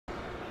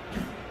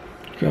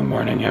Good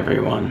morning,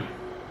 everyone.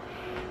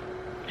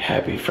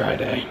 Happy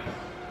Friday.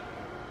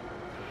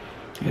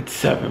 It's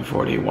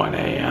 7:41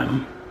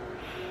 a.m.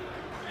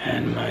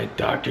 and my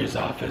doctor's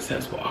office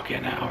has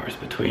walk-in hours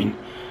between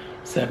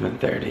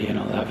 7:30 and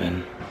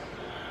 11,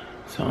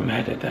 so I'm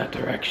headed that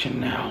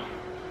direction now.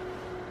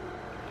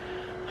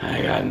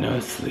 I got no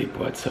sleep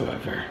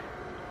whatsoever.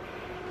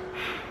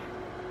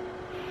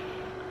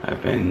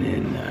 I've been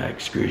in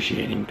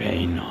excruciating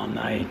pain all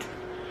night,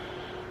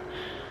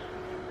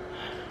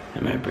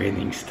 and my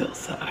breathing still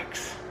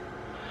sucks,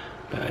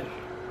 but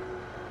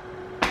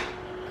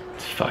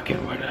it's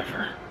fucking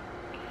whatever.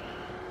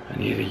 I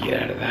need to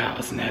get out of the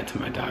house and head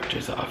to my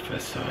doctor's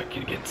office so I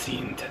can get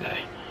seen today.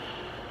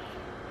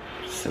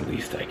 It's the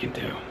least I can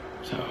do,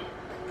 so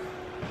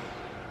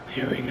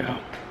here we go.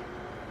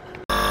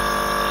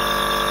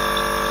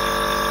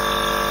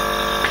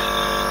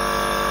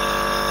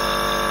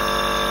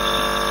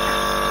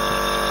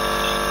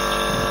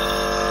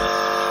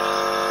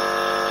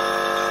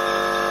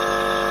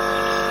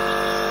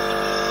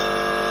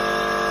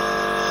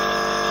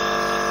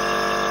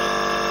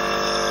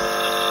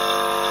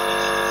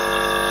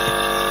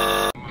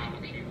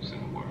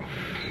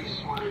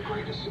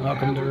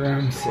 Welcome to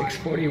room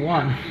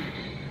 641.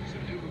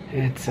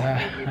 It's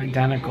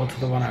identical to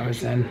the one I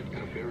was in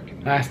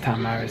last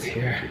time I was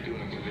here,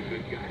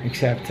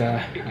 except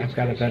I've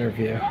got a better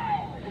view.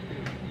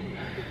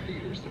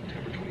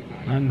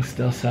 Lungs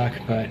still suck,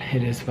 but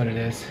it is what it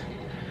is.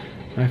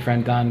 My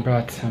friend Don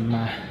brought some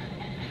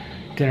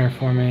dinner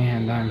for me,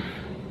 and I'm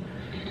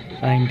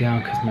laying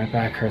down because my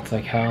back hurts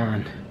like hell,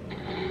 and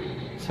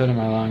so do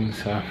my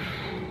lungs, so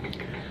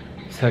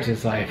such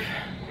is life.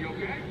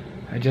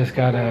 I just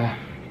got a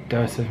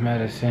dose of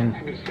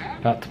medicine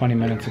about 20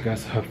 minutes ago,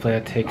 so hopefully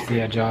that takes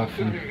the edge off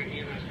and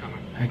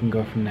I can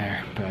go from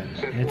there. But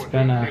it's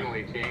been a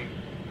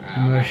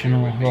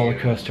emotional roller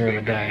coaster of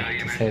a day,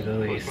 to say the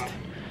least.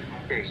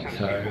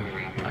 So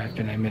I've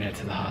been admitted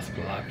to the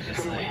hospital,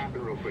 obviously,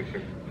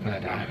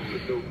 but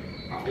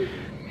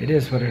it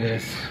is what it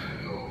is.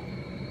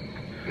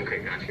 Okay,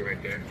 got you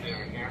right there.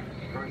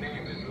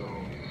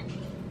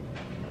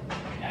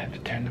 I have to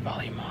turn the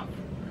volume off.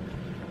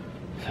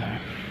 So,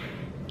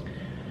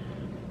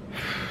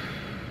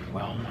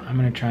 well, I'm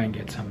gonna try and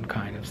get some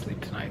kind of sleep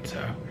tonight, so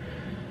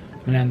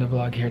I'm gonna end the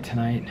vlog here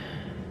tonight.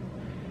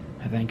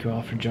 I thank you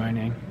all for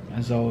joining.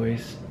 As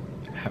always,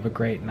 have a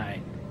great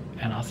night,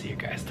 and I'll see you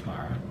guys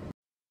tomorrow.